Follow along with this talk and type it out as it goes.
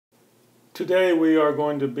Today we are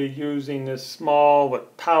going to be using this small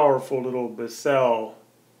but powerful little Bissell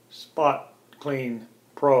Spotclean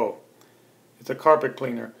Pro. It's a carpet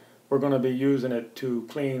cleaner. We're going to be using it to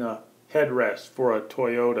clean a headrest for a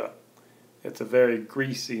Toyota. It's a very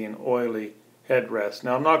greasy and oily headrest.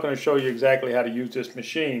 Now I'm not going to show you exactly how to use this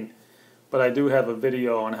machine, but I do have a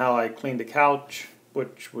video on how I cleaned the couch,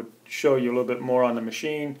 which would show you a little bit more on the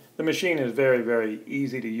machine. The machine is very, very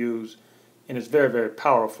easy to use, and it's very, very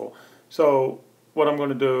powerful. So what I'm going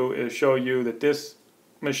to do is show you that this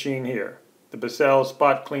machine here, the Bissell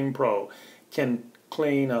Spotclean Pro, can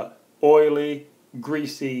clean a oily,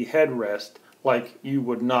 greasy headrest like you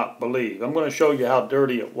would not believe. I'm going to show you how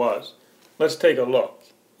dirty it was. Let's take a look.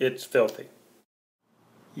 It's filthy.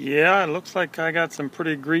 Yeah, it looks like I got some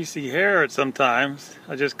pretty greasy hair at sometimes.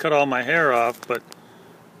 I just cut all my hair off, but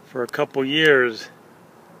for a couple years,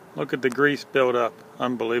 look at the grease built up.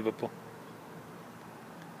 Unbelievable.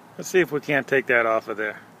 Let's see if we can't take that off of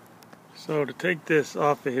there. So to take this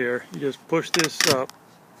off of here, you just push this up.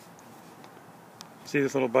 See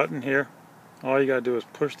this little button here? All you gotta do is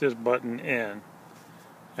push this button in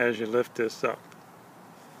as you lift this up.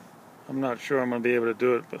 I'm not sure I'm gonna be able to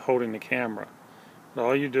do it with holding the camera. But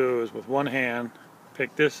all you do is with one hand,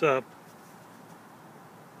 pick this up,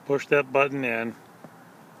 push that button in,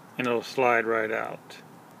 and it'll slide right out.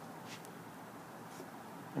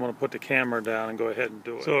 I'm going to put the camera down and go ahead and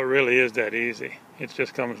do it. So it really is that easy. It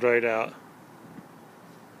just comes right out.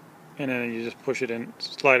 And then you just push it in,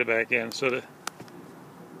 slide it back in. So that,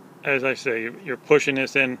 as I say, you're pushing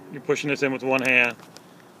this in with one hand,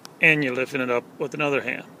 and you're lifting it up with another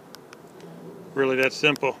hand. Really that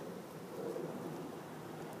simple.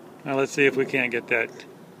 Now let's see if we can't get that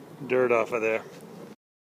dirt off of there.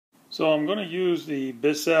 So I'm going to use the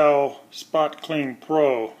Bissell Spotclean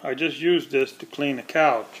Pro. I just used this to clean the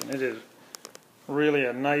couch, and it is really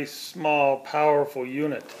a nice, small, powerful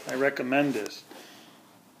unit. I recommend this.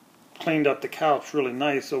 Cleaned up the couch really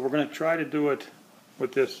nice, so we're going to try to do it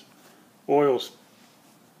with this oil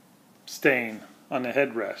stain on the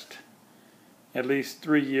headrest. At least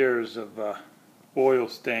 3 years of oil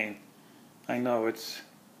stain. I know it's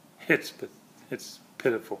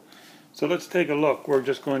pitiful. So let's take a look. We're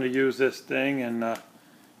just going to use this thing and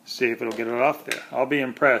see if it'll get it off there. I'll be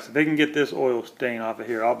impressed. If they can get this oil stain off of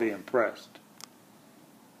here, I'll be impressed.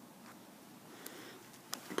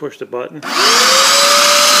 Push the button. Push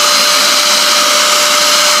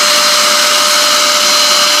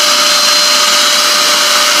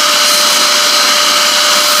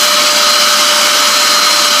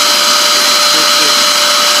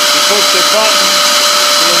the button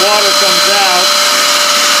and the water comes out.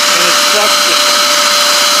 And it sucks it.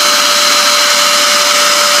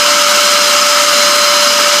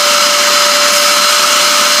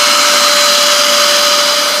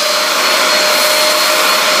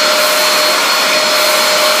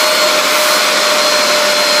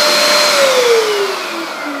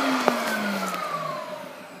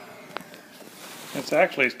 It's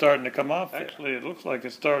actually starting to come off. Actually, it looks like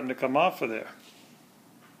it's starting to come off of there.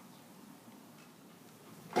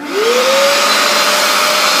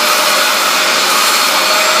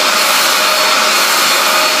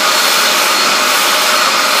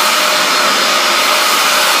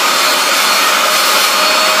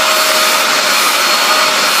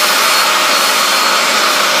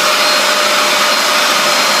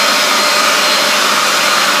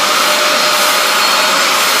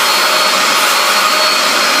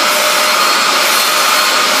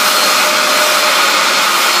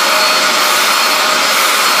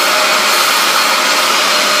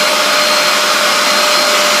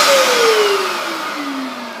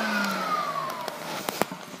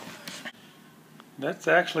 That's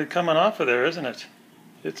actually coming off of there, isn't it?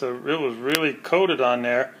 It was really coated on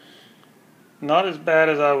there. Not as bad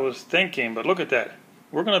as I was thinking, but look at that.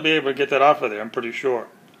 We're going to be able to get that off of there, I'm pretty sure.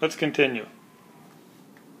 Let's continue.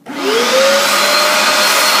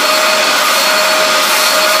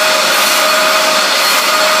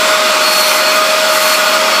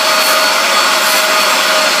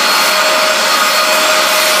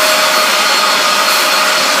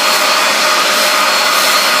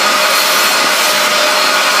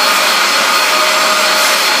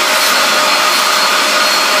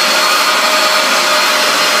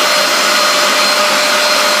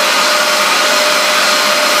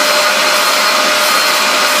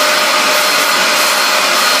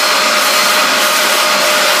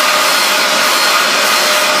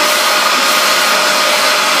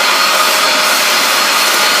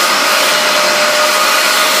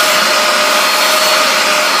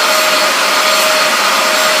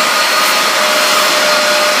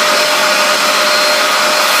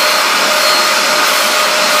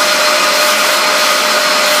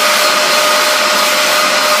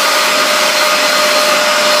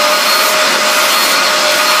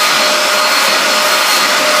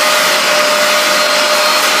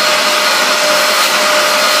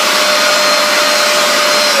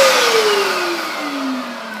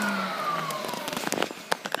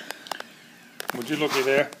 you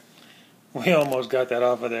there. We almost got that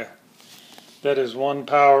off of there. That is one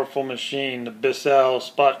powerful machine, the Bissell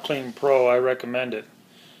Spotclean Pro. I recommend it.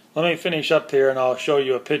 Let me finish up here and I'll show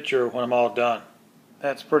you a picture when I'm all done.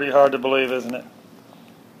 That's pretty hard to believe, isn't it?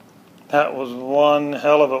 That was one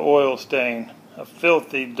hell of an oil stain. A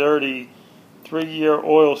filthy, dirty 3-year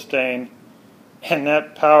oil stain. And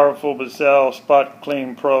that powerful Bissell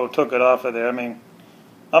Spotclean Pro took it off of there. I mean,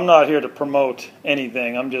 I'm not here to promote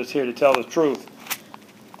anything. I'm just here to tell the truth.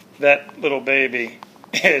 That little baby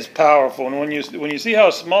is powerful, and when you see how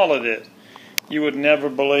small it is, you would never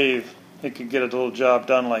believe it could get a little job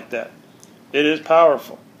done like that. It is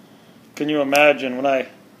powerful. Can you imagine when I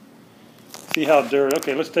see how dirty?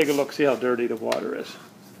 Okay, let's take a look. See how dirty the water is.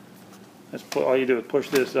 All you do is push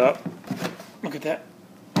this up. Look at that.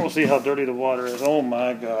 We'll see how dirty the water is. Oh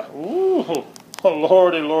my God! Ooh, oh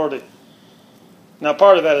lordy, lordy. Now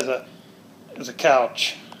part of that is a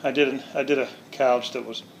couch. I did a couch that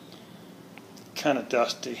was kind of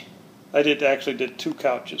dusty. I actually did 2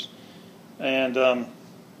 couches, and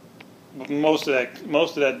most of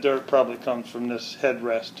that dirt probably comes from this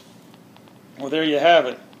headrest. Well, there you have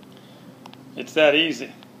it. It's that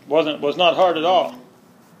easy. Was not hard at all.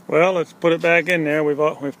 Well, let's put it back in there.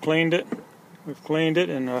 We've cleaned it. We've cleaned it,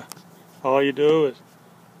 and all you do is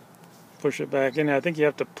push it back in there. I think you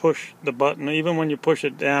have to push the button. Even when you push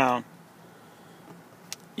it down,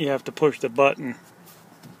 you have to push the button.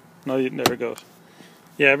 No, there it goes.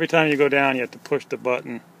 Yeah, every time you go down, you have to push the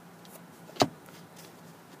button.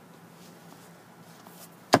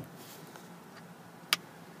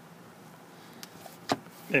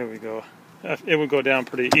 There we go. It would go down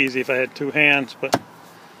pretty easy if I had 2 hands, but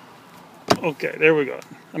okay, there we go.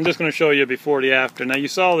 I'm just going to show you before the after. Now you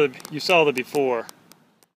saw the before.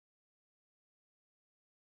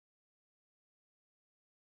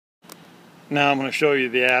 Now I'm going to show you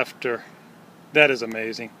the after. That is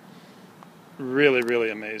amazing. Really,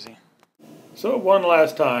 really amazing. So one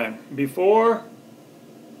last time, before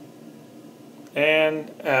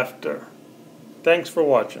and after. Thanks for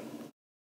watching.